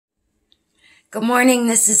Good morning,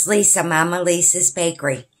 this is Lisa, Mama Lisa's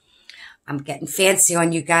Bakery. I'm getting fancy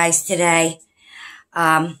on you guys today.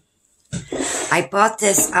 I bought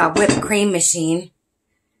this whipped cream machine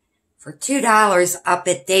for $2 up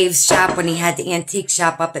at Dave's shop when he had the antique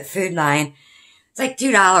shop up at Food Lion. It's like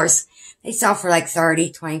 $2. They sell for like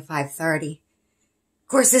 30, 25, 30. Of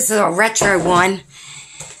course, this is a retro one.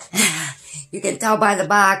 You can tell by the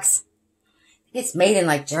box. It's made in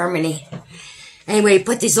like Germany. Anyway,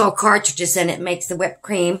 put these little cartridges in it, makes the whipped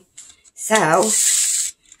cream. So,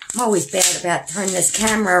 I'm always bad about turning this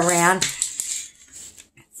camera around.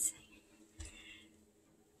 Let's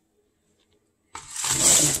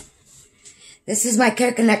see. This is my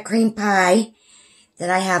coconut cream pie that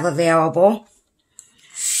I have available.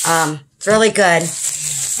 It's really good.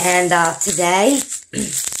 And today,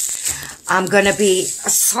 I'm going to be,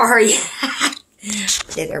 sorry,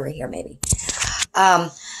 put it over here maybe.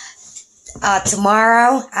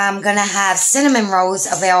 Tomorrow, I'm going to have cinnamon rolls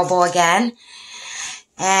available again.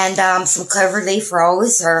 And some clover leaf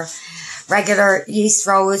rolls or regular yeast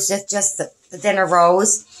rolls, just the dinner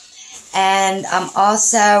rolls. And I'm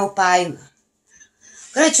also going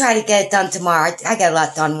to try to get it done tomorrow. I get a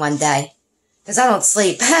lot done one day because I don't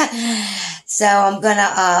sleep. So I'm going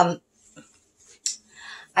to,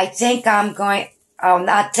 I'm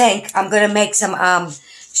going to make some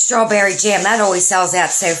strawberry jam. That always sells out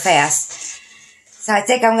so fast. So I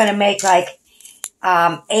think I'm going to make like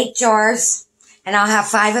 8 jars, and I'll have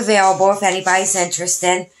 5 available if anybody's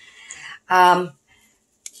interested. When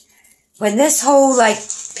this whole like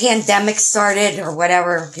pandemic started, or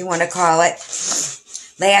whatever you want to call it,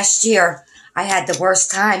 last year, I had the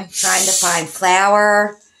worst time trying to find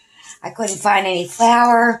flour. I couldn't find any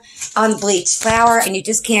flour, unbleached flour, and you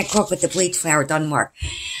just can't cook with the bleached flour. It doesn't work.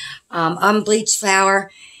 Unbleached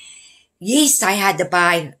flour. Yeast I had to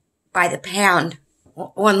buy by the pound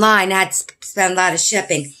online. I had to spend a lot of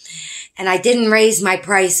shipping. And I didn't raise my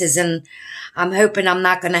prices, and I'm hoping I'm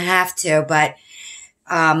not going to have to, but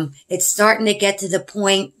it's starting to get to the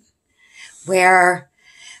point where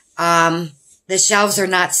the shelves are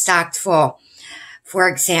not stocked full. For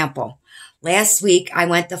example, last week I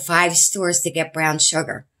went to 5 stores to get brown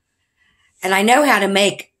sugar. And I know how to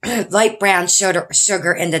make light brown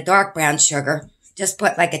sugar into dark brown sugar. Just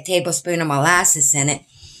put like a tablespoon of molasses in it,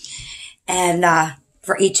 and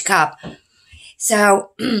for each cup.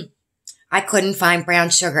 So I couldn't find brown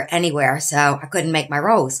sugar anywhere, so I couldn't make my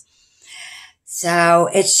rolls. So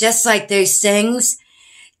it's just like those things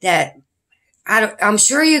that I'm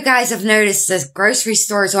sure you guys have noticed the grocery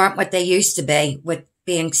stores aren't what they used to be with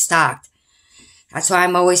being stocked. That's why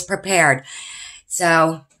I'm always prepared.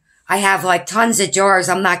 So I have like tons of jars.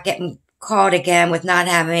 I'm not getting caught again with not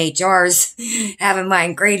having any jars, having my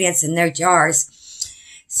ingredients in their jars.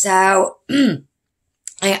 So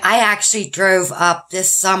I actually drove up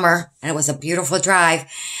this summer, and it was a beautiful drive,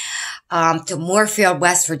 to Moorefield,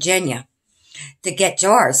 West Virginia to get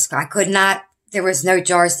jars. There was no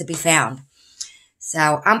jars to be found.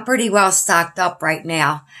 So I'm pretty well stocked up right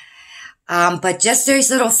now. But just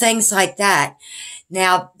those little things like that.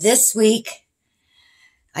 Now this week,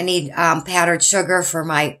 I need powdered sugar for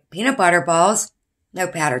my peanut butter balls. No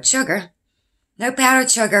powdered sugar. No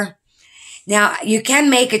powdered sugar. Now, you can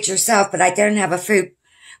make it yourself, but I don't have a food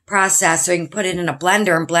processor. You can put it in a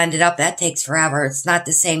blender and blend it up. That takes forever. It's not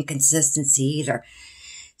the same consistency either.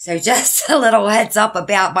 So just a little heads up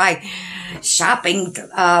about my shopping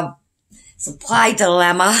supply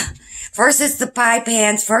dilemma. First it's the pie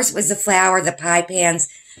pans. First was the flour, the pie pans.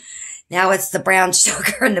 Now it's the brown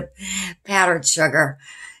sugar and the powdered sugar.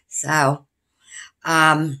 So,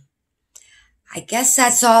 I guess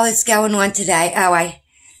that's all that's going on today. Oh, I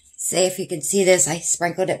see if you can see this. I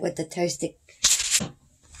sprinkled it with the toasted.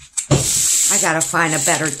 I gotta find a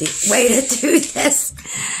better way to do this.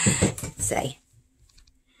 Let's see.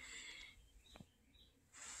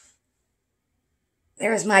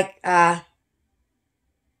 There's my,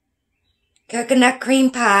 coconut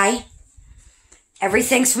cream pie.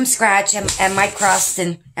 Everything's from scratch, and my crust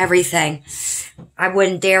and everything. I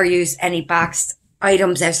wouldn't dare use any boxed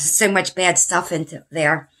items. There's so much bad stuff into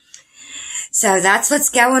there. So that's what's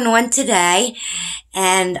going on today.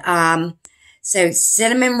 And so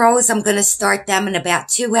cinnamon rolls, I'm going to start them in about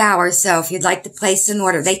 2 hours. So if you'd like to place an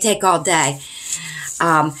order, they take all day.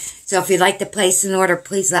 So if you'd like to place an order,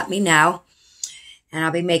 please let me know. And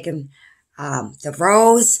I'll be making the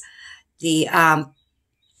rolls, the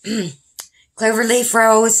cloverleaf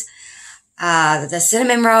rolls, the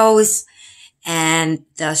cinnamon rolls, and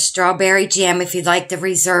the strawberry jam if you'd like to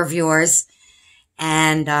reserve yours,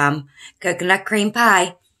 and coconut cream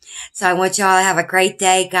pie. So I want you all to have a great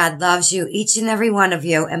day. God loves you, each and every one of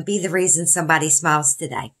you, and be the reason somebody smiles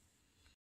today.